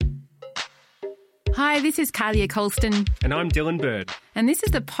Hi, this is Kalia Colston. And I'm Dylan Bird. And this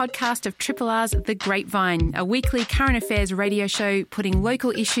is the podcast of Triple R's The Grapevine, a weekly current affairs radio show putting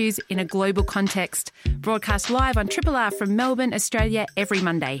local issues in a global context. Broadcast live on Triple R from Melbourne, Australia, every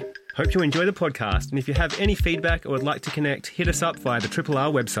Monday. Hope you enjoy the podcast, and if you have any feedback or would like to connect, hit us up via the Triple R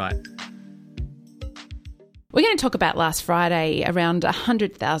website. We're going to talk about last Friday. Around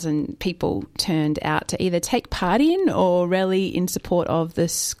 100,000 people turned out to either take part in or rally in support of the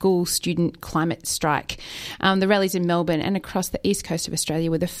school student climate strike. The rallies in Melbourne and across the east coast of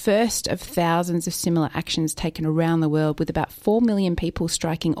Australia were the first of thousands of similar actions taken around the world, with about 4 million people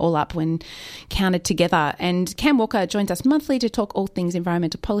striking all up when counted together. And Cam Walker joins us monthly to talk all things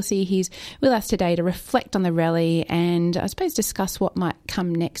environmental policy. He's with us today to reflect on the rally and, I suppose, discuss what might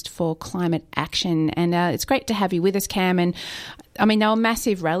come next for climate action. And it's great to have you with us, Cam. And I mean, they were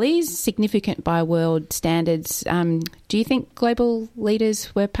massive rallies, significant by world standards. Do you think global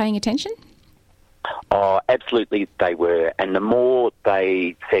leaders were paying attention? Oh, absolutely they were. And the more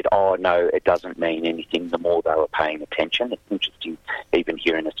they said, oh, no, it doesn't mean anything, the more they were paying attention. It's interesting, even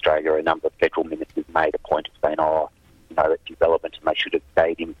here in Australia, a number of federal ministers made a point of saying, oh, you know, it's irrelevant and they should have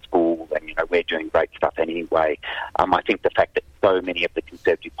stayed in school and, you know, we're doing great stuff anyway. I think the fact that so many of the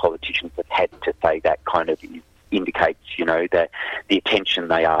Conservative politicians have had to say that kind of indicates, you know, that the attention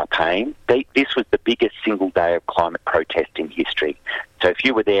they are paying. This was the biggest single day of climate protest in history. So if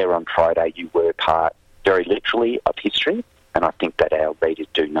you were there on Friday, you were part, very literally, of history. And I think that our readers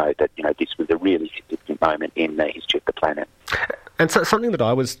do know that, you know, this was a really significant moment in the history of the planet. And so something that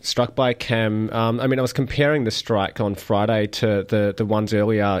I was struck by, Cam, I was comparing the strike on Friday to the ones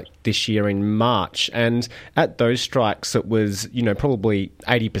earlier this year in March, and at those strikes it was, you know, probably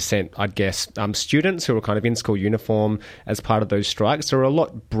 80%, I'd guess, students who were kind of in school uniform as part of those strikes. There were a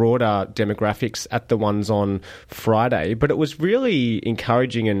lot broader demographics at the ones on Friday, but it was really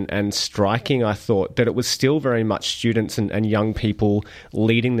encouraging and striking, I thought, that it was still very much students and young people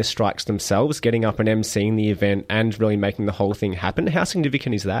leading the strikes themselves, getting up and emceeing the event and really making the whole thing happen. How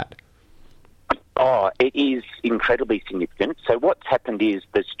significant is that? Oh, it is incredibly significant. So what's happened is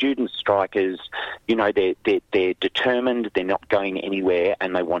the student strikers, you know, they're determined, they're not going anywhere,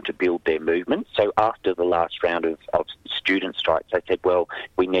 and they want to build their movement. So after the last round of student strikes, they said, well,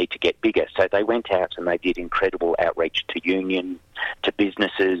 we need to get bigger. So they went out and they did incredible outreach to unions, to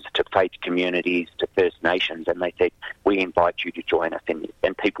businesses, to faith communities, to First Nations, and they said, we invite you to join us,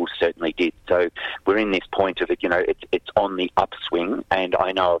 and people certainly did. So we're in this point of it, you know, it's on the upswing, and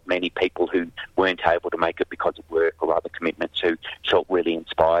I know of many people who weren't able to make it because of work or other commitments who felt really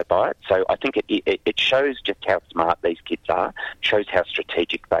inspired by it. So I think it shows just how smart these kids are, shows how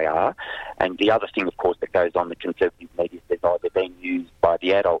strategic they are. And the other thing, of course, that goes on, the Conservative media says, oh, they're being used by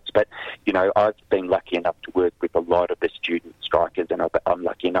the adults. But, you know, I've been lucky enough to work with a lot of the student strikers, and I'm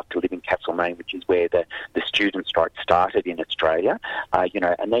lucky enough to live in Castlemaine, which is where the student strike started in Australia, you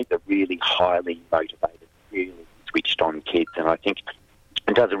know, and these are really highly motivated, really switched on kids. And I think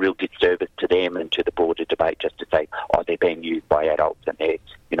it does a real disservice to them and to the broader debate just to say, oh, they're being used by adults, and they're,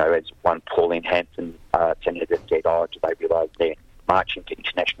 you know, as one Pauline Hanson senator said, oh, do they realise they're marching to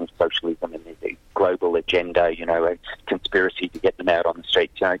international socialism and there's a global agenda, you know, a conspiracy to get them out on the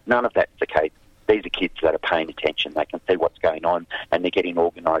streets? You know, none of that's the case. These are kids that are paying attention. They can see what's going on and they're getting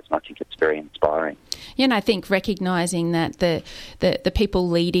organised, and I think it's very inspiring. Yeah, and I think recognising that the people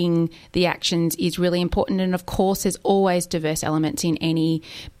leading the actions is really important. And of course, there's always diverse elements in any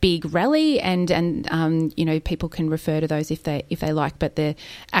big rally, and you know, people can refer to those if they like. But the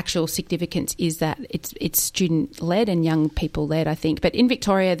actual significance is that it's student led and young people led, I think. But in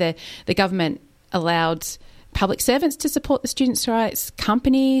Victoria, the government allowed public servants to support the student strikes.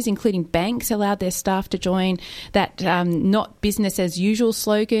 Companies, including banks, allowed their staff to join. That not business as usual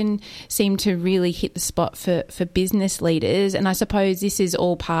slogan seemed to really hit the spot for business leaders. And I suppose this is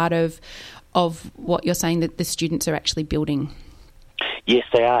all part of what you're saying, that the students are actually building. Yes,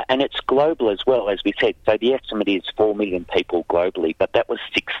 they are, and it's global as well, as we said. So the estimate is 4 million people globally, but that was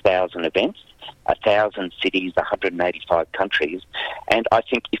 6,000 events, 1,000 cities, 185 countries. And I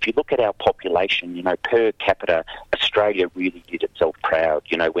think if you look at our population, you know, per capita, Australia really did itself proud,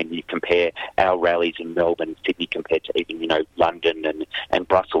 you know, when you compare our rallies in Melbourne and Sydney compared to even, you know, London and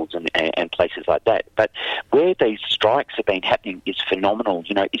Brussels and places like that. But where these strikes have been happening is phenomenal.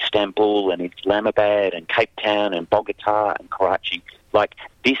 You know, Istanbul and Islamabad and Cape Town and Bogota and Karachi. Like,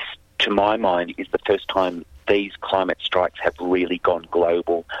 this, to my mind, is the first time these climate strikes have really gone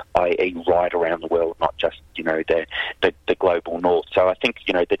global, i.e. right around the world, not just, you know, the global north. So I think,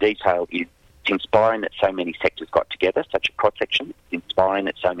 you know, the detail is, it's inspiring that so many sectors got together, such a cross-section. It's inspiring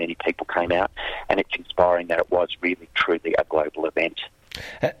that so many people came out, and it's inspiring that it was really, truly a global event.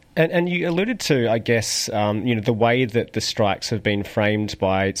 And you alluded to, I guess, the way that the strikes have been framed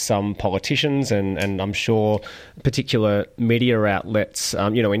by some politicians and I'm sure particular media outlets,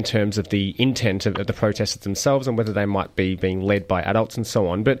 in terms of the intent of the protesters themselves and whether they might be being led by adults and so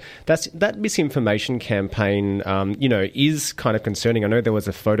on. But that misinformation campaign, is kind of concerning. I know there was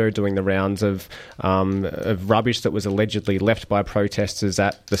a photo doing the rounds of rubbish that was allegedly left by protesters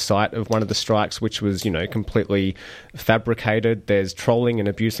at the site of one of the strikes, which was, completely fabricated. There's trolling and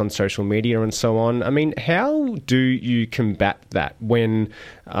abuse on social media and so on. I mean, how do you combat that when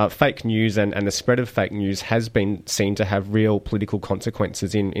fake news and the spread of fake news has been seen to have real political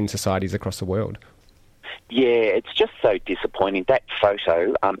consequences in societies across the world? Yeah, it's just so disappointing. That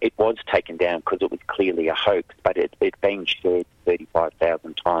photo, it was taken down because it was clearly a hoax, but it'd been shared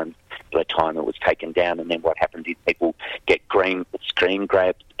 35,000 times by the time it was taken down. And then what happens is people get screen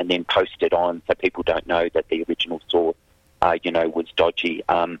grabbed and then posted on, so people don't know that the original source, was dodgy.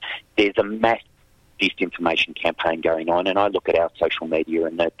 There's a mass disinformation campaign going on, and I look at our social media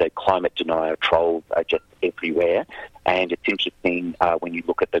and the climate denier trolls are just everywhere. And it's interesting when you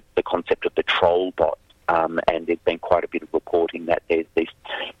look at the concept of the troll bot. And there's been quite a bit of reporting that there's these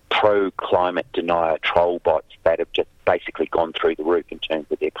pro-climate denier troll bots that have just basically gone through the roof in terms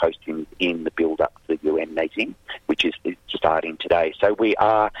of their postings in the build-up to the UN meeting, which is starting today. So we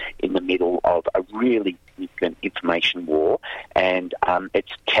are in the middle of a really significant information war, and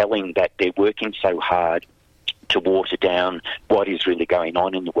it's telling that they're working so hard to water down what is really going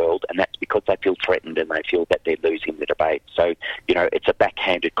on in the world, and that's because they feel threatened and they feel that they're losing the debate. So, it's a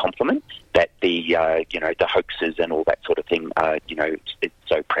backhanded compliment that the hoaxes and all that sort of thing, it's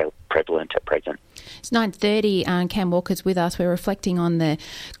so prevalent at present. It's 9:30. Cam Walker's with us. We're reflecting on the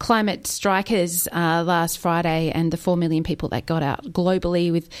climate strikers last Friday and the 4 million people that got out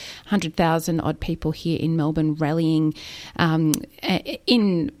globally, with 100,000 odd people here in Melbourne rallying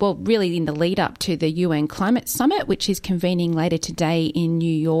in the lead up to the UN Climate Summit, which is convening later today in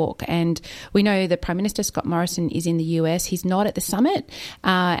New York. And we know the Prime Minister, Scott Morrison, is in the US. He's not at the summit.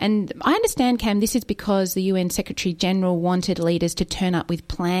 And I understand, Cam, this is because the UN Secretary General wanted leaders to turn up with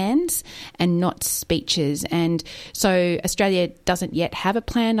plans and not speeches. And so Australia doesn't yet have a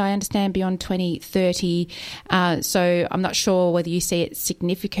plan, I understand, beyond 2030. So I'm not sure whether you see it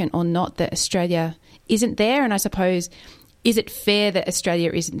significant or not that Australia isn't there. And I suppose, is it fair that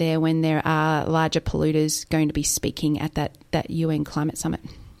Australia isn't there when there are larger polluters going to be speaking at that UN Climate Summit?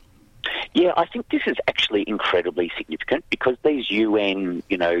 Yeah, I think this is actually incredibly significant because these UN,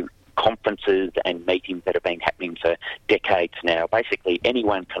 conferences and meetings that have been happening for decades now, basically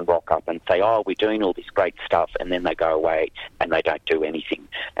anyone can rock up and say, we're doing all this great stuff, and then they go away and they don't do anything.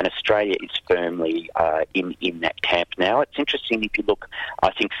 And Australia is firmly in that camp now. It's interesting, if you look,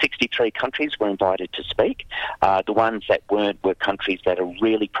 I think 63 countries were invited to speak. The ones that weren't were countries that are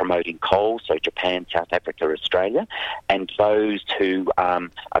really promoting coal, so Japan, South Africa, Australia, and those who are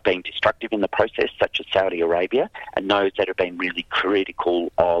being destructive in the process, such as Saudi Arabia, and those that have been really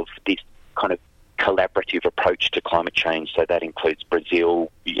critical of this kind of collaborative approach to climate change. So that includes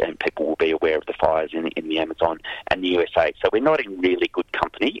Brazil, and people will be aware of the fires in the Amazon, and the USA. So we're not in really good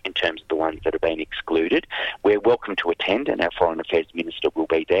company in terms of the ones that have been excluded. We're welcome to attend, and our Foreign Affairs Minister will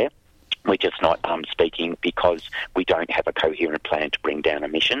be there. We're just not speaking because we don't have a coherent plan to bring down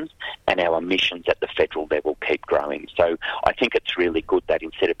emissions, and our emissions at the federal level keep growing. So I think it's really good that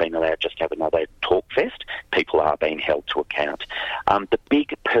instead of being allowed just to have another talk fest, people are being held to account. The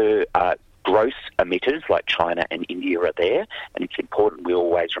big gross emitters like China and India are there, and it's important we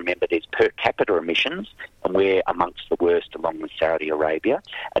always remember there's per capita emissions, and we're amongst the worst along with Saudi Arabia.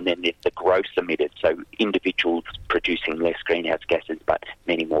 And then there's the gross emitters, so individuals producing less greenhouse gases but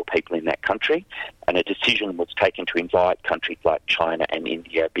many more people in that country. And a decision was taken to invite countries like China and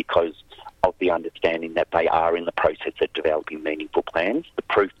India because of the understanding that they are in the process of developing meaningful plans. The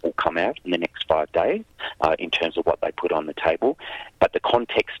proof will come out in the next 5 days in terms of what they put on the table. But the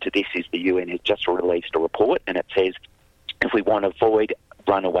context to this is the UN has just released a report, and it says if we want to avoid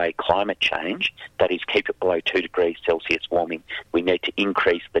runaway climate change, that is keep it below 2 degrees Celsius warming, we need to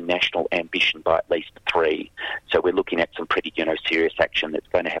increase the national ambition by at least 3. So we're looking at some pretty serious action that's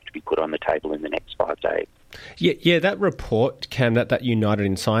going to have to be put on the table in the next 5 days. Yeah, that report, Cam, that United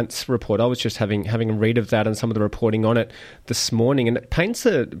in Science report, I was just having a read of that and some of the reporting on it this morning, and it paints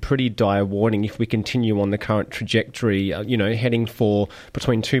a pretty dire warning if we continue on the current trajectory, heading for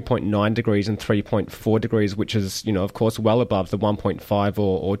between 2.9 degrees and 3.4 degrees, which is, of course, well above the 1.5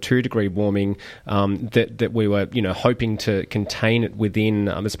 or 2 degree warming that we were, hoping to contain it within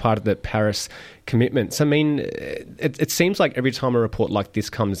as part of the Paris commitments. I mean, it seems like every time a report like this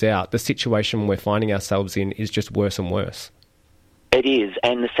comes out, the situation we're finding ourselves in is just worse and worse. It is,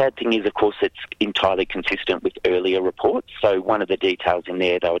 and the sad thing is, of course, it's entirely consistent with earlier reports. So one of the details in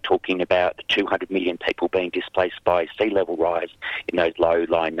there, they were talking about 200 million people being displaced by sea level rise in those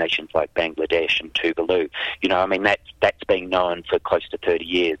low-lying nations like Bangladesh and Tuvalu. That's been known for close to 30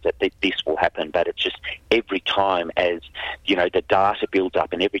 years that this will happen, but it's just every time as, the data builds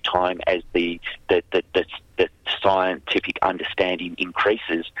up and every time as the scientific understanding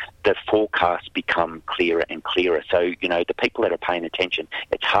increases, the forecasts become clearer and clearer. So, the people that are paying attention,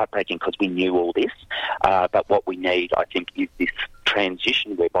 it's heartbreaking because we knew all this, but what we need, I think, is this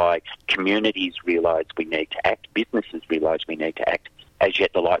transition whereby communities realise we need to act, businesses realise we need to act. As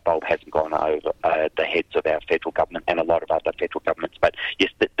yet, the light bulb hasn't gone over the heads of our federal government and a lot of other federal governments. But yes,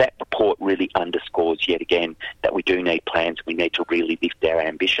 that report really underscores yet again that we do need plans. We need to really lift our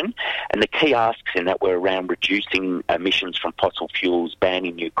ambition. And the key asks in that were around reducing emissions from fossil fuels,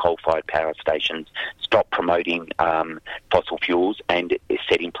 banning new coal-fired power stations, stop promoting fossil fuels, and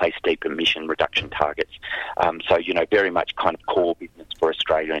set in place deep emission reduction targets. So, very much kind of core business for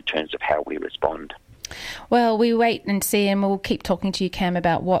Australia in terms of how we respond. Well, we wait and see, and we'll keep talking to you, Cam,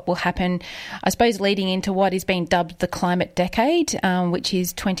 about what will happen, I suppose, leading into what is being dubbed the climate decade, which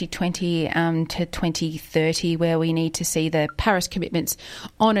is 2020 to 2030, where we need to see the Paris commitments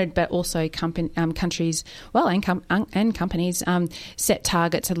honoured, but also countries, and companies set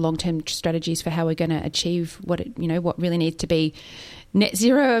targets and long-term strategies for how we're going to achieve what really needs to be net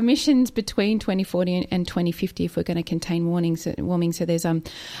zero emissions between 2040 and 2050 if we're going to contain warming. So there's a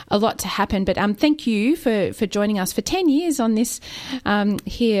lot to happen. But thank you for joining us for 10 years on this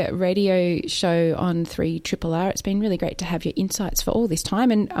here radio show on 3RRR. It's been really great to have your insights for all this time.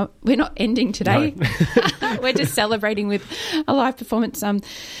 And we're not ending today. No. We're just celebrating with a live performance.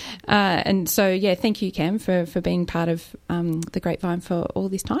 And so, thank you, Cam, for being part of the Grapevine for all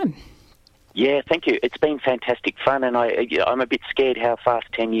this time. Yeah, thank you. It's been fantastic fun, and I'm a bit scared how fast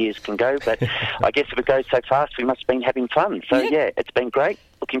 10 years can go, but I guess if it goes so fast, we must have been having fun. So, it's been great.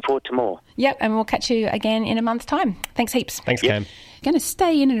 Looking forward to more. Yep, and we'll catch you again in a month's time. Thanks heaps. Thanks, Cam. Going to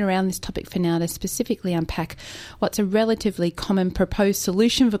stay in and around this topic for now to specifically unpack what's a relatively common proposed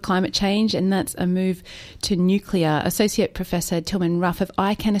solution for climate change, and that's a move to nuclear. Associate Professor Tilman Ruff of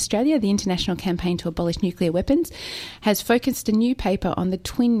ICANN Australia, the International Campaign to Abolish Nuclear Weapons, has focused a new paper on the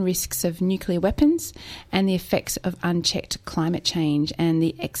twin risks of nuclear weapons and the effects of unchecked climate change and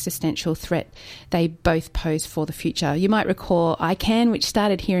the existential threat they both pose for the future. You might recall ICANN, which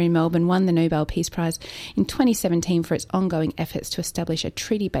started here in Melbourne, won the Nobel Peace Prize in 2017 for its ongoing efforts to establish a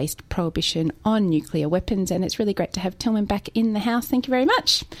treaty-based prohibition on nuclear weapons, and it's really great to have Tilman back in the house. Thank you very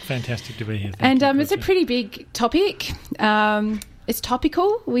much. Fantastic to be here. Thank you, it's a pretty big topic. It's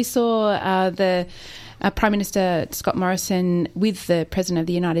topical. We saw the Prime Minister Scott Morrison with the President of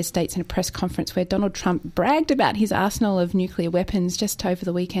the United States in a press conference where Donald Trump bragged about his arsenal of nuclear weapons just over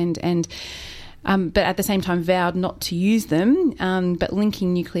the weekend, and but at the same time vowed not to use them. But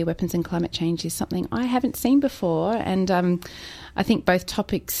linking nuclear weapons and climate change is something I haven't seen before, and I think both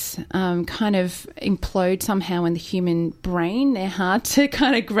topics kind of implode somehow in the human brain. They're hard to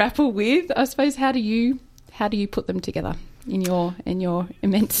kind of grapple with. I suppose, how do you put them together in your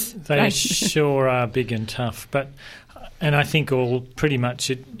immense They brain? Sure are big and tough, and I think pretty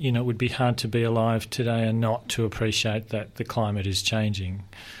much it would be hard to be alive today and not to appreciate that the climate is changing.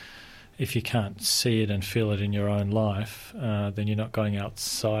 If you can't see it and feel it in your own life, then you're not going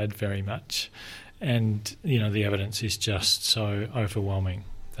outside very much. And, the evidence is just so overwhelming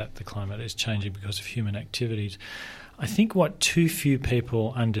that the climate is changing because of human activities. I think what too few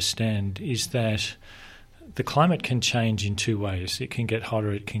people understand is that the climate can change in two ways. It can get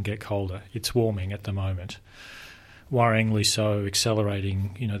hotter, it can get colder. It's warming at the moment. Worryingly so,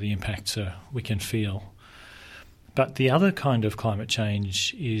 accelerating, the impacts we can feel. But the other kind of climate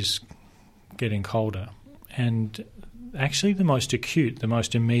change is getting colder. And actually the most acute, the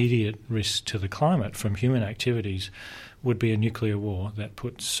most immediate risk to the climate from human activities would be a nuclear war that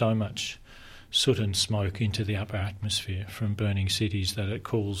puts so much soot and smoke into the upper atmosphere from burning cities that it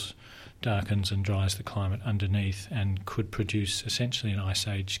cools, darkens and dries the climate underneath, and could produce essentially an ice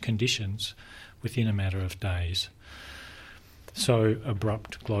age conditions within a matter of days. So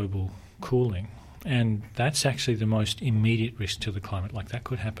abrupt global cooling. And that's actually the most immediate risk to the climate. Like, that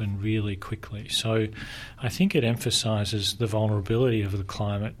could happen really quickly. So I think it emphasises the vulnerability of the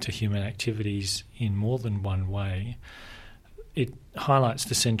climate to human activities in more than one way. It highlights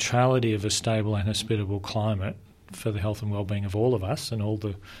the centrality of a stable and hospitable climate for the health and well-being of all of us and all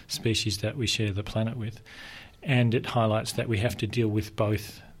the species that we share the planet with. And it highlights that we have to deal with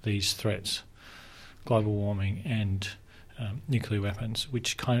both these threats, global warming and nuclear weapons,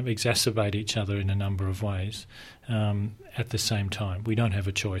 which kind of exacerbate each other in a number of ways at the same time. We don't have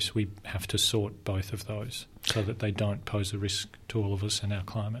a choice. We have to sort both of those so that they don't pose a risk to all of us and our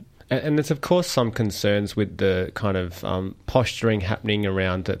climate. And there's, of course, some concerns with the kind of posturing happening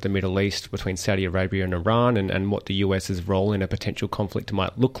around the Middle East between Saudi Arabia and Iran and what the US's role in a potential conflict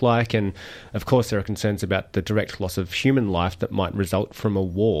might look like. And, of course, there are concerns about the direct loss of human life that might result from a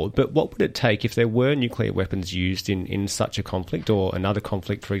war. But what would it take if there were nuclear weapons used in such a conflict, or another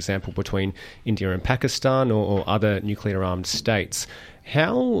conflict, for example, between India and Pakistan or other nuclear-armed states?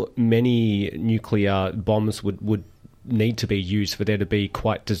 How many nuclear bombs would need to be used for there to be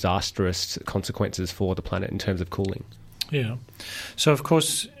quite disastrous consequences for the planet in terms of cooling? Yeah. So, of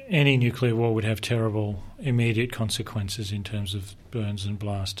course, any nuclear war would have terrible immediate consequences in terms of burns and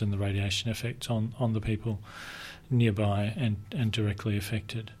blast and the radiation effects on the people nearby and directly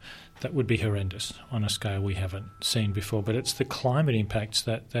affected. That would be horrendous on a scale we haven't seen before. But it's the climate impacts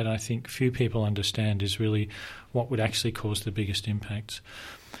that I think few people understand is really what would actually cause the biggest impacts.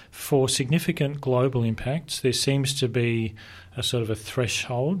 For significant global impacts, there seems to be a sort of a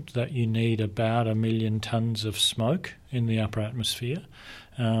threshold that you need about 1 million tonnes of smoke in the upper atmosphere.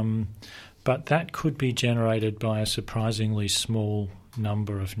 But that could be generated by a surprisingly small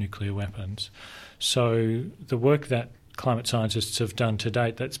number of nuclear weapons. So the work that climate scientists have done to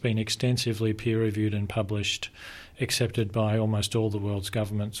date, that's been extensively peer-reviewed and published, accepted by almost all the world's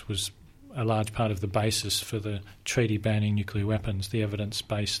governments, was a large part of the basis for the treaty banning nuclear weapons. The evidence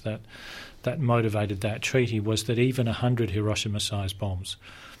base that motivated that treaty was that even 100 Hiroshima-sized bombs,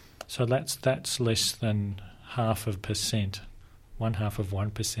 so that's less than 0.5%,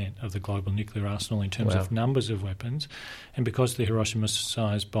 0.5% of the global nuclear arsenal in terms of numbers of weapons. And because the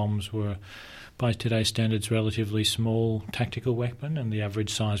Hiroshima-sized bombs were, by today's standards, relatively small tactical weapon, and the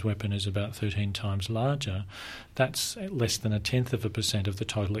average size weapon is about 13 times larger, that's less than 0.1% of the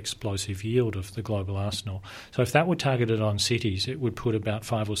total explosive yield of the global arsenal. So if that were targeted on cities, it would put about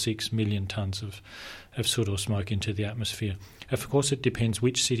 5 or 6 million tonnes of soot or smoke into the atmosphere. Of course, it depends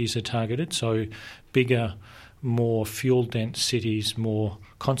which cities are targeted. So bigger, more fuel-dense cities, more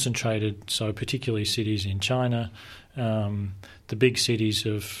concentrated, so particularly cities in China, the big cities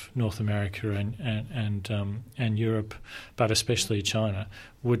of North America and Europe, but especially China,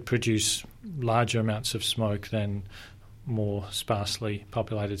 would produce larger amounts of smoke than more sparsely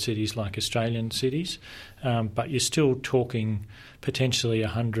populated cities like Australian cities. But you're still talking potentially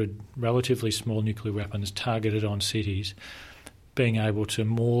 100 relatively small nuclear weapons targeted on cities being able to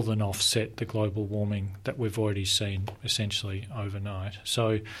more than offset the global warming that we've already seen essentially overnight.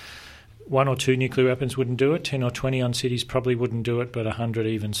 So 1 or 2 nuclear weapons wouldn't do it, 10 or 20 on cities probably wouldn't do it, but 100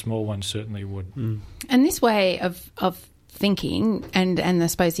 even small ones certainly would. Mm. And this way of thinking and I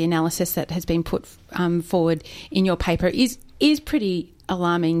suppose the analysis that has been put forward in your paper is pretty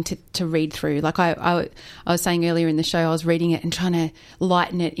alarming to read through. Like I was saying earlier in the show, I was reading it and trying to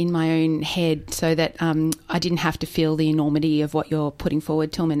lighten it in my own head so that I didn't have to feel the enormity of what you're putting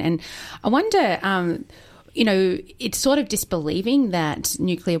forward, Tilman. And I wonder, it's sort of disbelieving that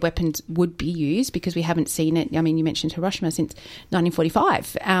nuclear weapons would be used because we haven't seen it. I mean, you mentioned Hiroshima since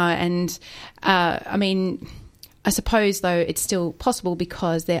 1945. I suppose, though, it's still possible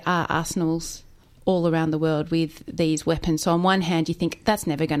because there are arsenals all around the world with these weapons. So on one hand, you think that's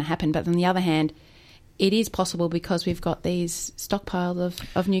never going to happen. But on the other hand, it is possible because we've got these stockpiles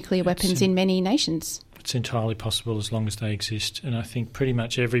of nuclear weapons in many nations. It's entirely possible as long as they exist. And I think pretty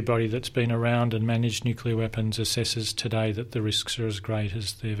much everybody that's been around and managed nuclear weapons assesses today that the risks are as great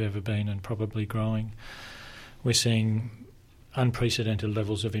as they've ever been and probably growing. We're seeing unprecedented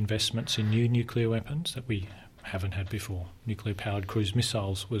levels of investments in new nuclear weapons that we haven't had before. Nuclear-powered cruise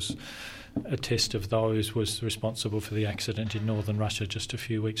missiles was a test of those, was responsible for the accident in northern Russia just a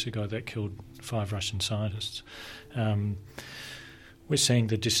few weeks ago that killed 5 Russian scientists. We're seeing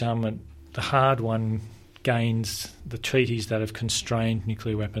the disarmament, the hard-won gains, the treaties that have constrained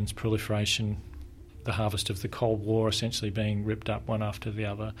nuclear weapons proliferation, the harvest of the Cold War essentially being ripped up one after the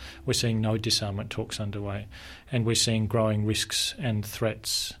other. We're seeing no disarmament talks underway, and we're seeing growing risks and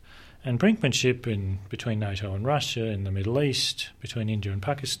threats and brinkmanship between NATO and Russia, in the Middle East, between India and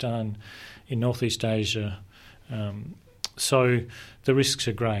Pakistan, in Northeast Asia. So the risks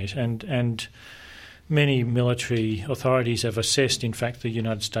are great. And many military authorities have assessed, in fact, the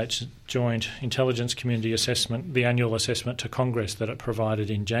United States Joint Intelligence Community Assessment, the annual assessment to Congress that it provided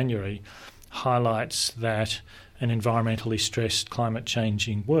in January, highlights that an environmentally stressed,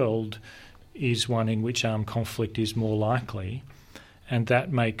 climate-changing world is one in which armed conflict is more likely. And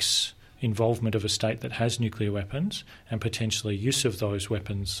that makes involvement of a state that has nuclear weapons and potentially use of those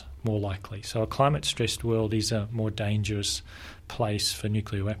weapons more likely. So a climate-stressed world is a more dangerous place for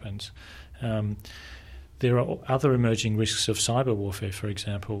nuclear weapons. There are other emerging risks of cyber warfare, for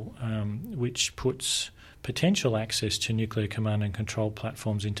example, which puts potential access to nuclear command and control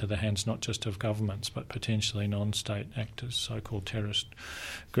platforms into the hands not just of governments but potentially non-state actors, so-called terrorist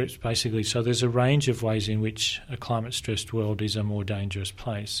groups, basically. So there's a range of ways in which a climate-stressed world is a more dangerous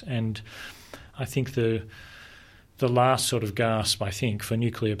place. And I think the last sort of gasp, I think, for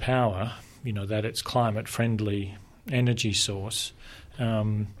nuclear power, that it's climate-friendly energy source,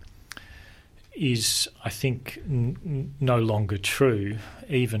 is, I think, no longer true,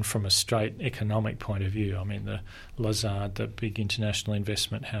 even from a straight economic point of view. I mean, the Lazard, the big international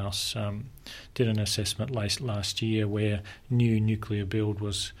investment house, did an assessment last year where new nuclear build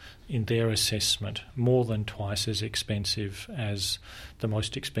was, in their assessment, more than twice as expensive as the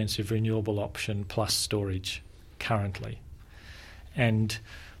most expensive renewable option plus storage currently. And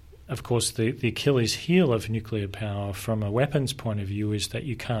of course, the Achilles heel of nuclear power from a weapons point of view is that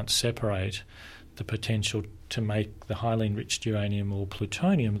you can't separate the potential to make the highly enriched uranium or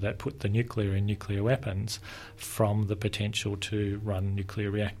plutonium that put the nuclear in nuclear weapons from the potential to run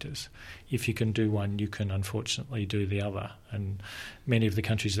nuclear reactors. If you can do one, you can unfortunately do the other. And many of the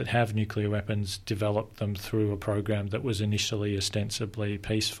countries that have nuclear weapons developed them through a program that was initially ostensibly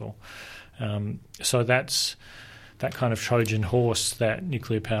peaceful. So that kind of Trojan horse that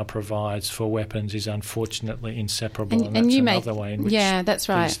nuclear power provides for weapons is unfortunately inseparable, and that's another way in which that's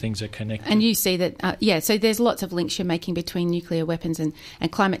right. these things are connected. And you see that, so there's lots of links you're making between nuclear weapons and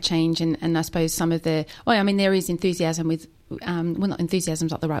climate change, and I suppose some of the... there is enthusiasm with... not enthusiasm's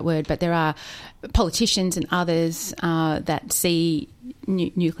not the right word, but there are politicians and others that see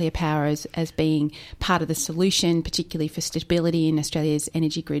nuclear power as being part of the solution, particularly for stability in Australia's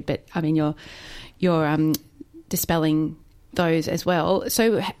energy grid. But, you're dispelling those as well.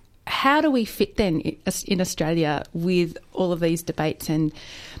 So how do we fit then in Australia with all of these debates? And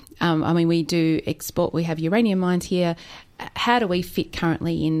we do export, we have uranium mines here. How do we fit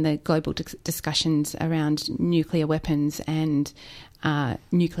currently in the global discussions around nuclear weapons and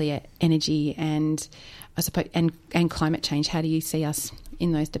nuclear energy and, I suppose, and climate change? How do you see us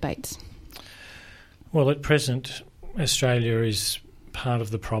in those debates? Well, at present, Australia is part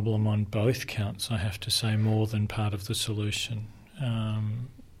of the problem on both counts, I have to say, more than part of the solution.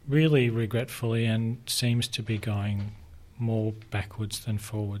 Really regretfully, and seems to be going more backwards than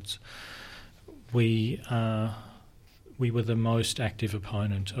forwards. We were the most active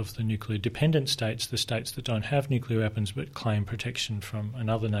opponent of the nuclear dependent states, the states that don't have nuclear weapons but claim protection from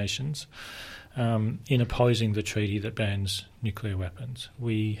other nations, in opposing the treaty that bans nuclear weapons.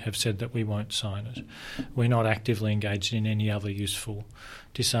 We have said that we won't sign it. We're not actively engaged in any other useful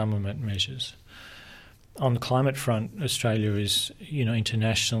disarmament measures. On the climate front, Australia is,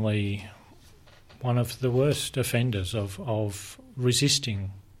 internationally one of the worst offenders of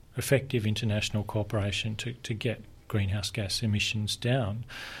resisting effective international cooperation to get greenhouse gas emissions down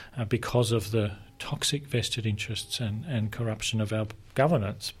because of the toxic vested interests and corruption of our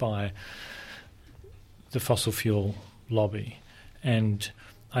governance by the fossil fuel lobby. And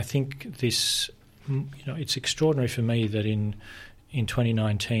I think this, it's extraordinary for me that in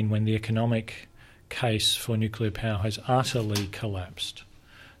 2019, when the economic case for nuclear power has utterly collapsed,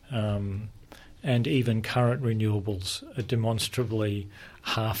 and even current renewables are demonstrably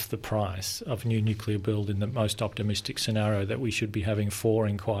half the price of new nuclear build in the most optimistic scenario, that we should be having 4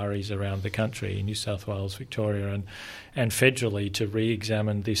 inquiries around the country in New South Wales, Victoria and federally to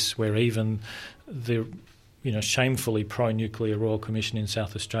re-examine this, where even the shamefully pro-nuclear Royal Commission in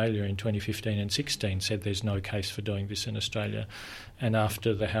South Australia in 2015 and 16 said there's no case for doing this in Australia. And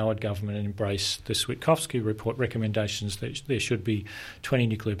after the Howard government embraced the Switkowski report recommendations that there should be 20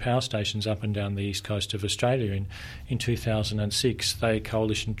 nuclear power stations up and down the east coast of Australia in 2006, the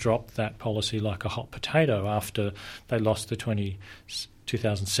coalition dropped that policy like a hot potato after they lost the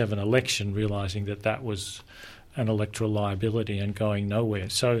 2007 election, realising that was an electoral liability and going nowhere.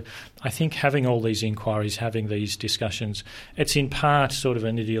 So I think having all these inquiries, having these discussions, it's in part sort of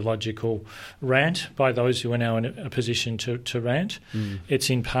an ideological rant by those who are now in a position to rant. It's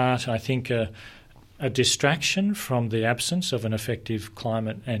in part, I think, a distraction from the absence of an effective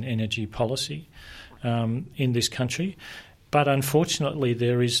climate and energy policy in this country. But unfortunately,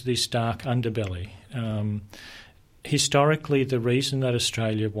 there is this dark underbelly. Historically, the reason that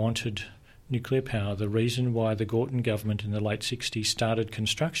Australia wanted nuclear power, the reason why the Gorton government in the late 60s started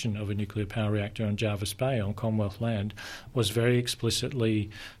construction of a nuclear power reactor on Jervis Bay on Commonwealth land, was very explicitly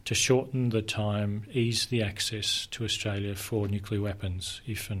to shorten the time, ease the access to Australia for nuclear weapons,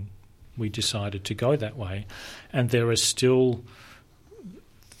 if and we decided to go that way. And there are still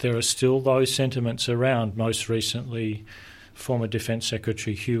those sentiments around. Most recently, former Defence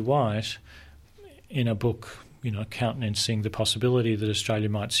Secretary Hugh White, in a book, countenancing the possibility that Australia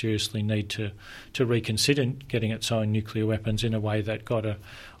might seriously need to reconsider getting its own nuclear weapons in a way that got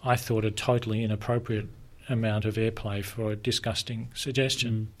I thought, a totally inappropriate amount of airplay for a disgusting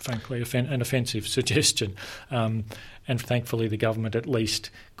suggestion, frankly, an offensive suggestion. And thankfully the government at least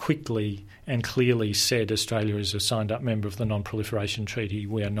quickly and clearly said Australia is a signed-up member of the Non-Proliferation Treaty.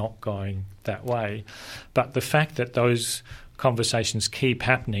 We are not going that way. But the fact that those conversations keep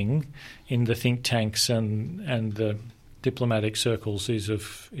happening in the think tanks and the diplomatic circles is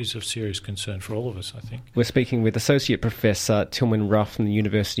of serious concern for all of us, I think. We're speaking with Associate Professor Tilman Ruff from the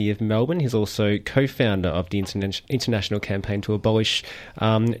University of Melbourne. He's also co-founder of the International Campaign to Abolish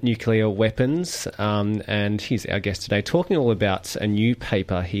Nuclear Weapons, and he's our guest today, talking all about a new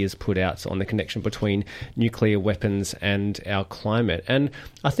paper he has put out on the connection between nuclear weapons and our climate. And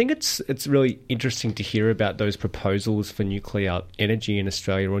I think it's really interesting to hear about those proposals for nuclear energy in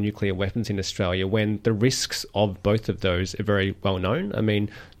Australia or nuclear weapons in Australia when the risks of both of those are very well known. I mean,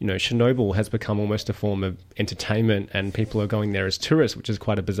 Chernobyl has become almost a form of entertainment and people are going there as tourists, which is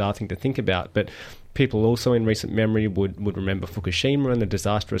quite a bizarre thing to think about. But people also in recent memory would remember Fukushima and the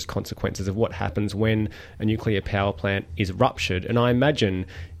disastrous consequences of what happens when a nuclear power plant is ruptured. And I imagine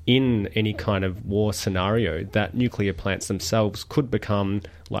in any kind of war scenario that nuclear plants themselves could become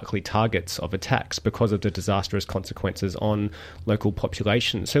likely targets of attacks because of the disastrous consequences on local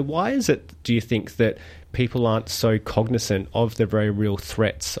populations. So why is it, do you think, that people aren't so cognizant of the very real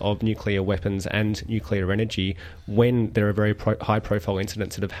threats of nuclear weapons and nuclear energy when there are very high-profile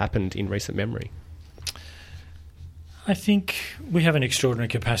incidents that have happened in recent memory? I think we have an extraordinary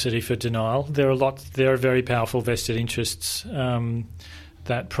capacity for denial. There are very powerful vested interests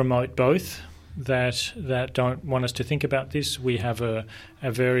that promote both, that don't want us to think about this. We have a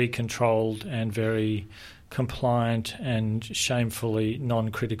very controlled and very compliant and shamefully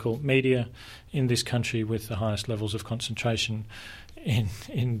non-critical media in this country with the highest levels of concentration in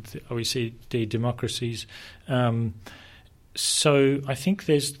the OECD democracies. So I think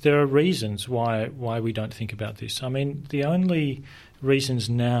there are reasons why we don't think about this. I mean, the only reasons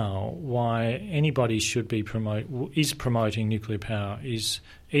now why anybody should be promoting nuclear power is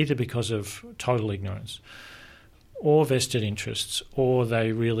either because of total ignorance or vested interests, or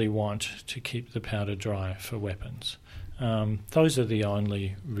they really want to keep the powder dry for weapons. Those are the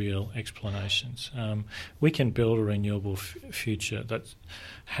only real explanations. We can build a renewable future that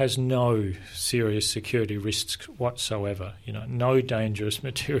has no serious security risks whatsoever. No dangerous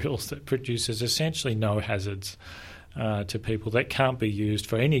materials, that produces essentially no hazards to people, that can't be used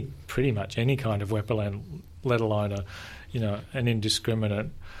for pretty much any kind of weapon, let alone an indiscriminate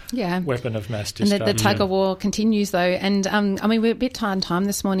weapon of mass destruction. And the tug of war continues, though. And we're a bit tight on time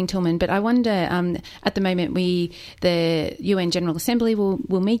this morning, Tilman, but I wonder, at the moment, the UN General Assembly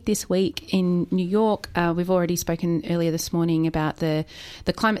will meet this week in New York. We've already spoken earlier this morning about the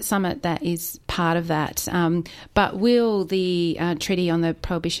climate summit that is part of that. But will the Treaty on the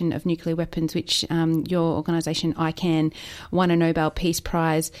Prohibition of Nuclear Weapons, which your organisation ICANN won a Nobel Peace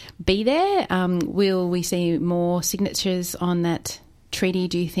Prize, be there? Will we see more signatures on that treaty,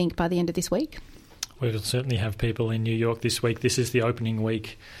 do you think, by the end of this week? We will certainly have people in New York this week. This is the opening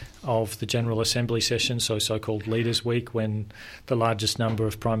week of the General Assembly session, so-called Leaders' Week, when the largest number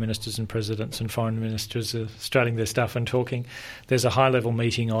of Prime Ministers and Presidents and Foreign Ministers are strutting their stuff and talking. There's a high-level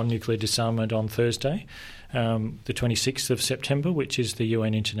meeting on nuclear disarmament on Thursday, the 26th of September, which is the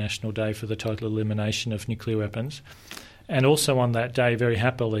UN International Day for the Total Elimination of Nuclear Weapons. And also on that day, very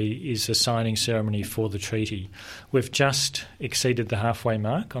happily, is a signing ceremony for the treaty. We've just exceeded the halfway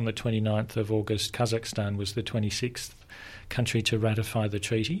mark. On the 29th of August, Kazakhstan was the 26th country to ratify the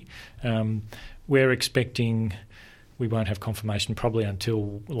treaty. We're expecting, we won't have confirmation probably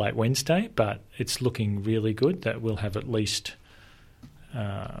until late Wednesday, but it's looking really good that we'll have at least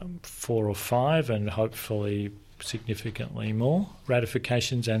 4 or 5 and hopefully significantly more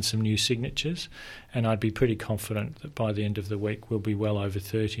ratifications and some new signatures, and I'd be pretty confident that by the end of the week we'll be well over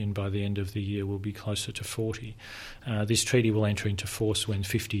 30, and by the end of the year we'll be closer to 40. This treaty will enter into force when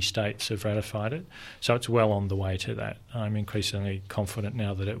 50 states have ratified it, so it's well on the way to that. I'm increasingly confident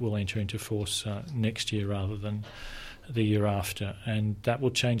now that it will enter into force next year rather than the year after, and that will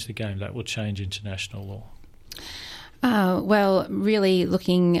change the game. That will change international law. Well, really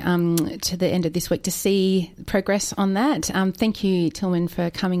looking to the end of this week to see progress on that. Thank you, Tilman, for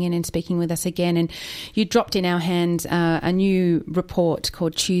coming in and speaking with us again. And you dropped in our hands a new report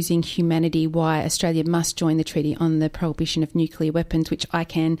called Choosing Humanity, Why Australia Must Join the Treaty on the Prohibition of Nuclear Weapons, which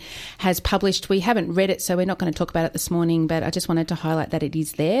ICANN has published. We haven't read it, so we're not going to talk about it this morning, but I just wanted to highlight that it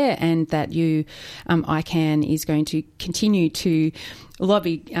is there and that ICANN is going to continue to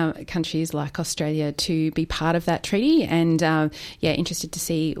lobby countries like Australia to be part of that treaty, and interested to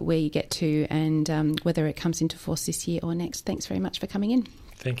see where you get to and whether it comes into force this year or next. Thanks very much for coming in.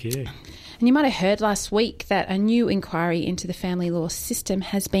 Thank you. And you might have heard last week that a new inquiry into the family law system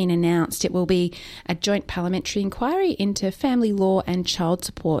has been announced. It will be a joint parliamentary inquiry into family law and child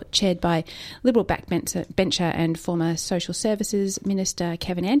support, chaired by Liberal backbencher and former Social Services Minister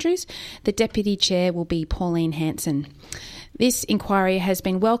Kevin Andrews. The Deputy Chair will be Pauline Hanson. This inquiry has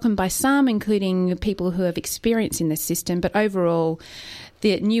been welcomed by some, including people who have experience in the system, but overall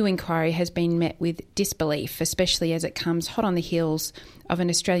the new inquiry has been met with disbelief, especially as it comes hot on the heels of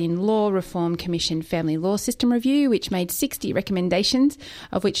an Australian Law Reform Commission family law system review, which made 60 recommendations,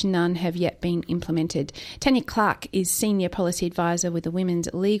 of which none have yet been implemented. Tania Clark is Senior Policy Advisor with the Women's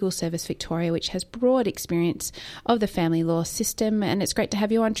Legal Service Victoria, which has broad experience of the family law system. And it's great to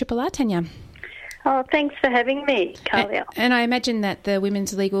have you on Triple R, Tania. Oh, thanks for having me, Carlia. And I imagine that the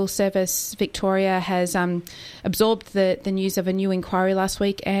Women's Legal Service Victoria has absorbed the news of a new inquiry last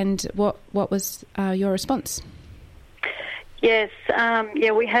week. And what was your response? Yes,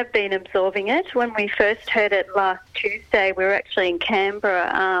 we have been absorbing it. When we first heard it last Tuesday, we were actually in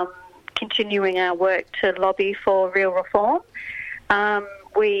Canberra continuing our work to lobby for real reform.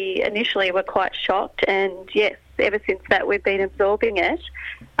 We initially were quite shocked, and yes, ever since that we've been absorbing it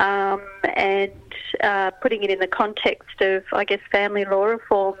and putting it in the context of, I guess, family law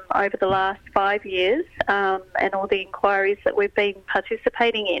reform over the last 5 years and all the inquiries that we've been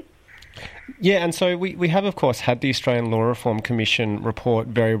participating in. Yeah, and so we have, of course, had the Australian Law Reform Commission report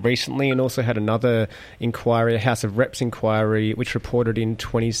very recently, and also had another inquiry, a House of Reps inquiry, which reported in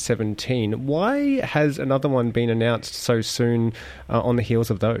 2017. Why has another one been announced so soon on the heels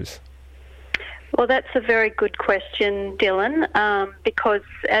of those? Well, that's a very good question, Dylan, because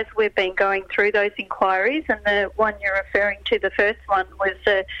as we've been going through those inquiries, and the one you're referring to, the first one, was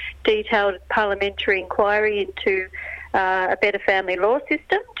a detailed parliamentary inquiry into a better family law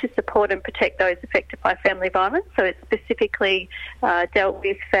system to support and protect those affected by family violence. So it specifically dealt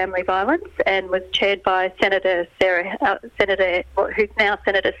with family violence and was chaired by Senator, who's now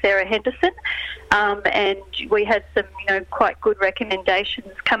Senator Sarah Henderson. And we had some, quite good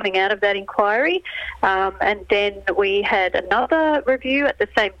recommendations coming out of that inquiry. And then we had another review at the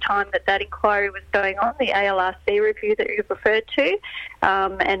same time that inquiry was going on, the ALRC review that you've referred to.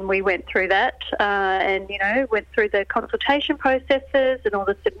 And we went through that and went through the consultation processes and all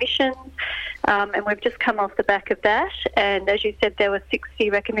the submissions. And we've just come off the back of that. And as you said, there were 60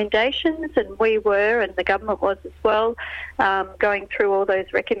 recommendations, and we were, and the government was as well, going through all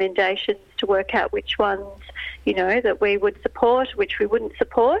those recommendations to work out which ones, that we would support, which we wouldn't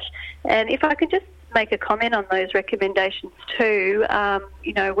support. And if I could just make a comment on those recommendations too,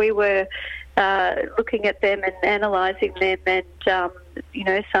 we were looking at them and analysing them, and so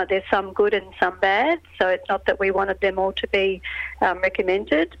there's some good and some bad. So it's not that we wanted them all to be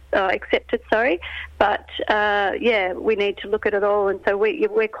accepted. But we need to look at it all, and so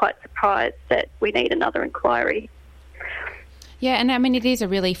we're quite surprised that we need another inquiry. Yeah, and I mean it is a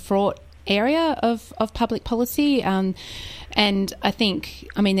really fraught area of public policy. And I think,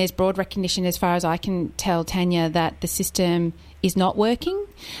 there's broad recognition, as far as I can tell, Tania, that the system is not working.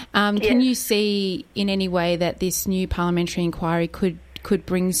 Yes. Can you see in any way that this new parliamentary inquiry could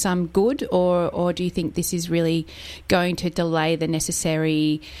bring some good, or do you think this is really going to delay the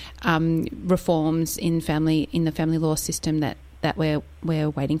necessary reforms in the family law system that we're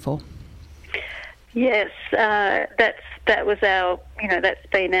waiting for? Yes, that was our, that's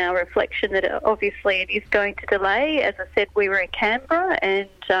been our reflection, that obviously it is going to delay. As I said, we were in Canberra, and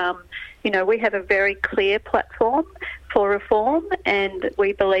we have a very clear platform for reform, and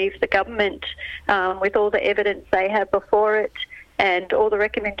we believe the government, with all the evidence they have before it and all the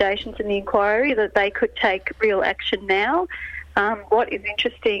recommendations in the inquiry, that they could take real action now. What is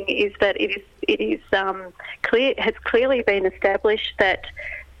interesting is that it has clearly been established that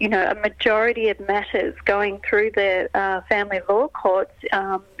a majority of matters going through the family law courts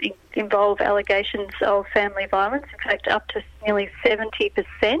involve allegations of family violence. In fact, up to nearly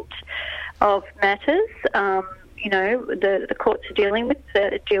 70% of matters, the courts are dealing with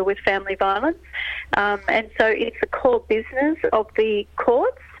deal with family violence. And so it's the core business of the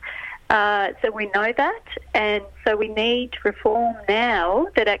courts. So we know that, and so we need reform now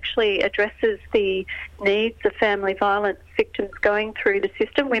that actually addresses the needs of family violence victims going through the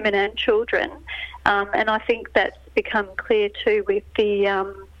system, women and children. And I think that's become clear too with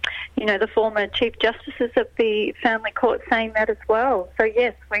the the former Chief Justices of the Family Court saying that as well. So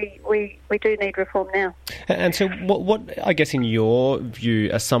yes, we do need reform now. And so what I guess in your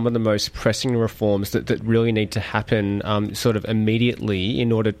view are some of the most pressing reforms that really need to happen sort of immediately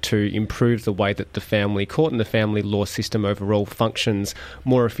in order to improve the way that the family court and the family law system overall functions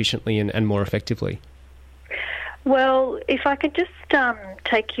more efficiently and more effectively? Well, if I could just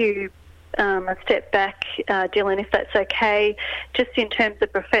take you a step back, Dylan, if that's okay, just in terms of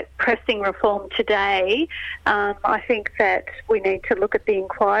pressing reform today, I think that we need to look at the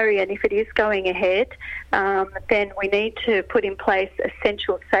inquiry, and if it is going ahead, then we need to put in place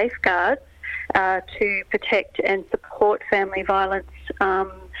essential safeguards to protect and support family violence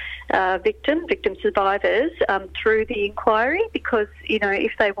victim survivors through the inquiry, because,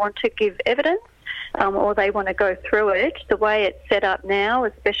 if they want to give evidence, or they want to go through it, the way it's set up now,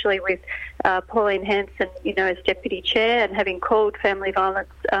 especially with Pauline Hanson, as Deputy Chair, and having called family violence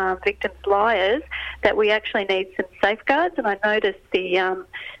victims liars, that we actually need some safeguards. And I noticed the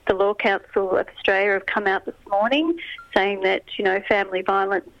Law Council of Australia have come out this morning saying that, family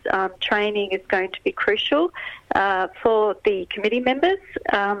violence training is going to be crucial for the committee members.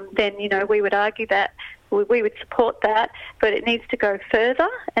 Then, we would argue that we would support that, but it needs to go further,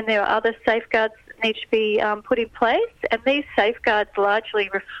 and there are other safeguards that need to be put in place, and these safeguards largely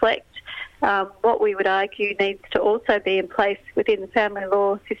reflect what we would argue needs to also be in place within the family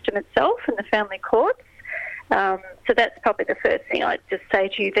law system itself and the family courts. So that's probably the first thing I'd just say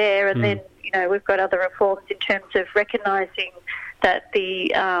to you there, and then, we've got other reforms in terms of recognising that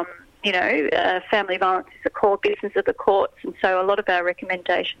the family violence is a core business of the courts, and so a lot of our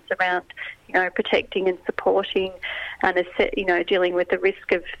recommendations around, protecting and supporting and, dealing with the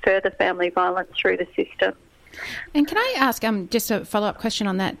risk of further family violence through the system. And can I ask just a follow-up question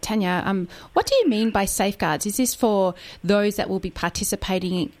on that, Tania? What do you mean by safeguards? Is this for those that will be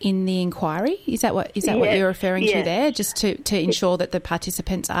participating in the inquiry? Is that what you're referring to there? Just to ensure that the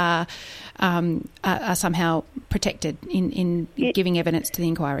participants are somehow protected in giving evidence to the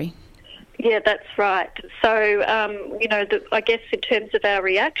inquiry? Yeah, that's right. So, I guess in terms of our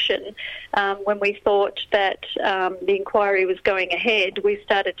reaction, when we thought that the inquiry was going ahead, we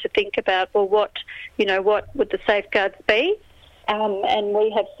started to think about, well, what would the safeguards be? And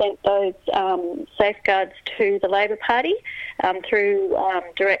we have sent those safeguards to the Labor Party through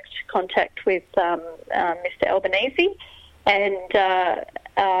direct contact with Mr Albanese, and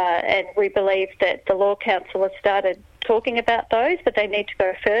we believe that the Law Council has started talking about those, but they need to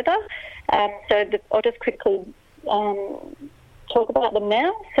go further. I'll just quickly talk about them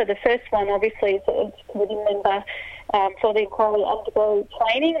now. So the first one, obviously, is that each committee member for the inquiry undergo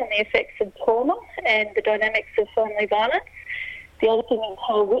training on the effects of trauma and the dynamics of family violence. The other thing is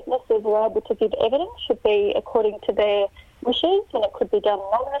how witnesses are able to give evidence should be according to their wishes, and it could be done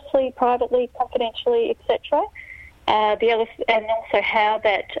anonymously, privately, confidentially, etc. And also how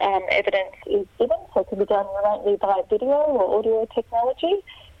that evidence is given, so it can be done remotely by video or audio technology.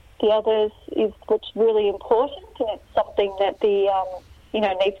 The others is what's really important, and it's something that the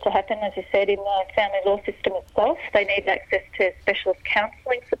needs to happen, as you said, in the family law system itself. They need access to specialist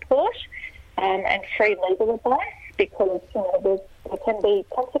counselling support and free legal advice, because there can be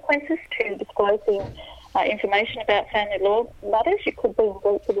consequences to disclosing information about family law matters. You could be in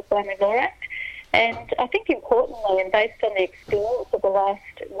breach of the Family Law Act. And I think importantly, and based on the experience of the last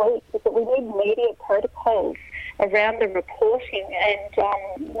week, is that we need immediate protocols around the reporting and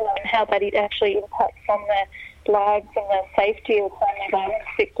how that actually impacts on the lives and the safety of family violence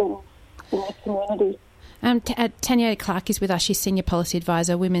victims in the community. Tania Clark is with us. She's Senior Policy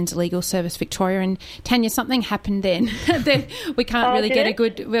Advisor, Women's Legal Service Victoria. And Tania, something happened then. We can't really get a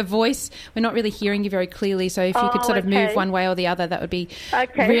good voice. We're not really hearing you very clearly. So if you could sort of move one way or the other, that would be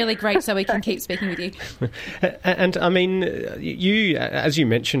really great, so we can keep speaking with you. And I mean, you, as you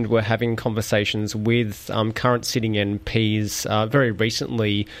mentioned, were having conversations with current sitting MPs very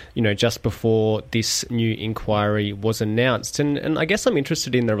recently, just before this new inquiry was announced. And I guess I'm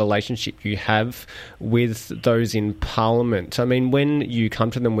interested in the relationship you have with those in Parliament. I mean, when you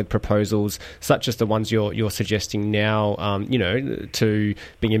come to them with proposals such as the ones you're suggesting now, to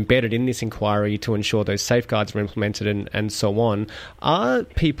be embedded in this inquiry to ensure those safeguards are implemented and so on, are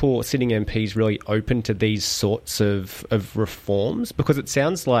people, sitting MPs, really open to these sorts of reforms? Because it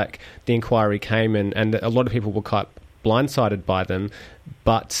sounds like the inquiry came and a lot of people were quite blindsided by them,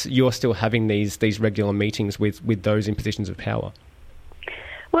 but you're still having these regular meetings with those in positions of power.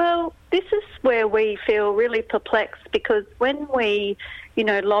 Well, this is where we feel really perplexed, because when we,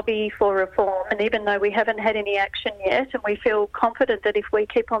 lobby for reform, and even though we haven't had any action yet, and we feel confident that if we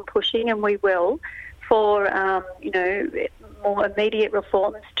keep on pushing, and we will, for, more immediate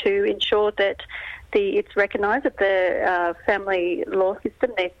reforms to ensure that it's recognised that the family law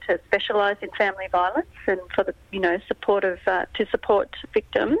system needs to specialise in family violence and for the, to support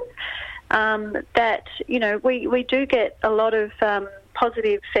victims, that, we do get a lot of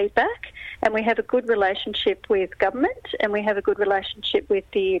positive feedback, and we have a good relationship with government, and we have a good relationship with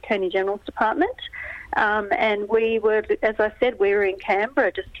the Attorney General's Department. And we were, as I said, we were in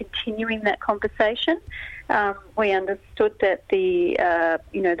Canberra just continuing that conversation. We understood that the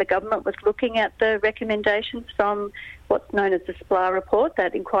government was looking at the recommendations from what's known as the SPLA report,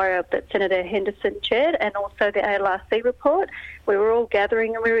 that inquiry that Senator Henderson chaired, and also the ALRC report. We were all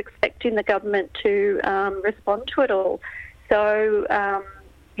gathering, and we were expecting the government to respond to it all. So,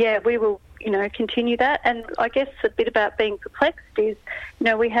 we will, continue that. And I guess a bit about being perplexed is,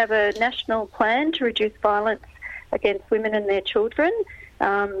 we have a national plan to reduce violence against women and their children.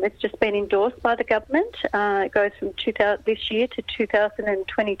 It's just been endorsed by the government. It goes from this year to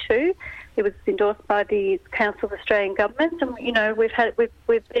 2022. It was endorsed by the Council of Australian Governments, and we've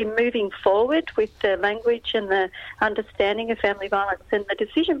been moving forward with the language and the understanding of family violence, and the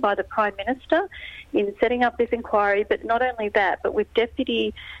decision by the Prime Minister in setting up this inquiry. But not only that, but with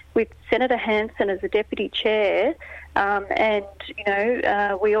Senator Hanson as the deputy chair,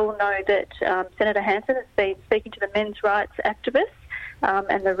 we all know that Senator Hanson has been speaking to the men's rights activists.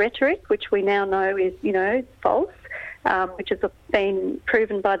 And the rhetoric, which we now know is, false, which has been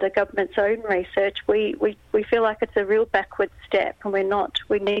proven by the government's own research, we feel like it's a real backward step, and we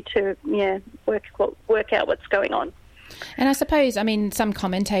need to work out what's going on. And I suppose, some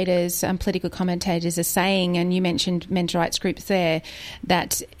commentators, political commentators are saying, and you mentioned men's rights groups there,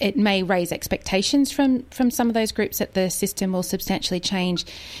 that it may raise expectations from some of those groups that the system will substantially change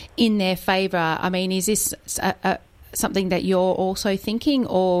in their favour. Is this something that you're also thinking,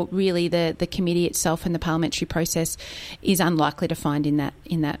 or really the committee itself and the parliamentary process is unlikely to find in that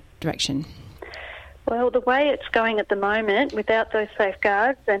direction? Well, the way it's going at the moment, without those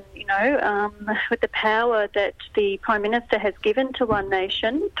safeguards, and with the power that the Prime Minister has given to One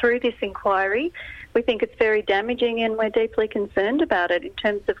Nation through this inquiry, we think it's very damaging, and we're deeply concerned about it in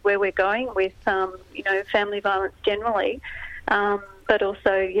terms of where we're going with family violence generally. But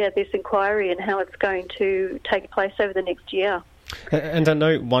also, this inquiry and how it's going to take place over the next year. And I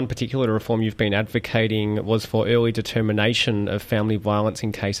know one particular reform you've been advocating was for early determination of family violence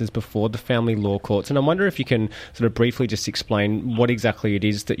in cases before the family law courts. And I wonder if you can sort of briefly just explain what exactly it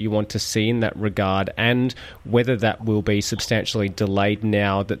is that you want to see in that regard, and whether that will be substantially delayed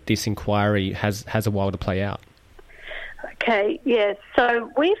now that this inquiry has a while to play out. Okay, yes. So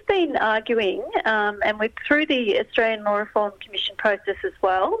we've been arguing, and we're through the Australian Law Reform Commission process as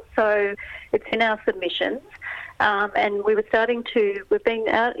well, so it's in our submissions. And we've been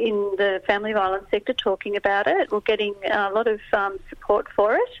out in the family violence sector talking about it. We're getting a lot of support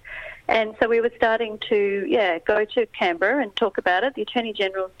for it. And so we were starting to, go to Canberra and talk about it. The Attorney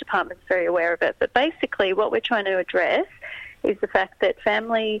General's Department's very aware of it. But basically what we're trying to address is the fact that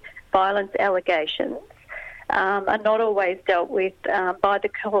family violence allegations are not always dealt with by the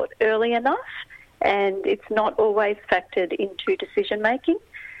court early enough, and it's not always factored into decision-making.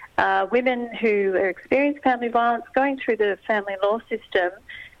 Women who experience family violence going through the family law system,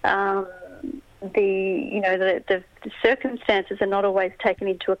 the circumstances are not always taken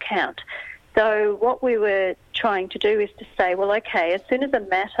into account. So what we were trying to do is to say, well, okay, as soon as a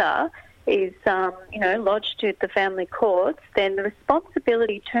matter is, lodged at the family courts, then the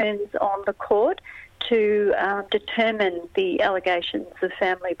responsibility turns on the court to determine the allegations of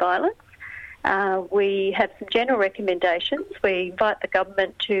family violence. We have some general recommendations. We invite the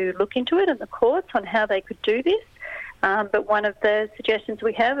government to look into it and the courts on how they could do this. But one of the suggestions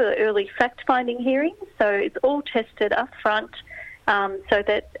we have are early fact-finding hearings. So it's all tested up front so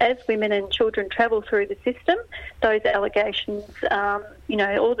that as women and children travel through the system, those allegations,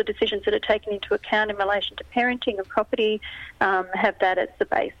 all the decisions that are taken into account in relation to parenting and property have that as the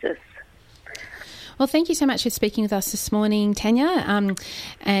basis. Well, thank you so much for speaking with us this morning, Tania.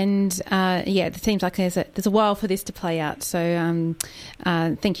 It seems like there's a while for this to play out. So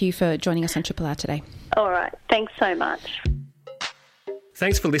thank you for joining us on Triple R today. All right. Thanks so much.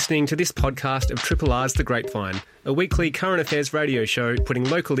 Thanks for listening to this podcast of Triple R's The Grapevine, a weekly current affairs radio show putting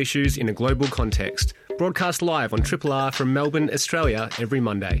local issues in a global context. Broadcast live on Triple R from Melbourne, Australia, every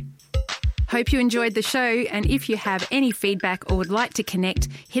Monday. Hope you enjoyed the show, and if you have any feedback or would like to connect,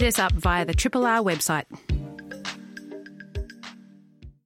 hit us up via the Triple R website.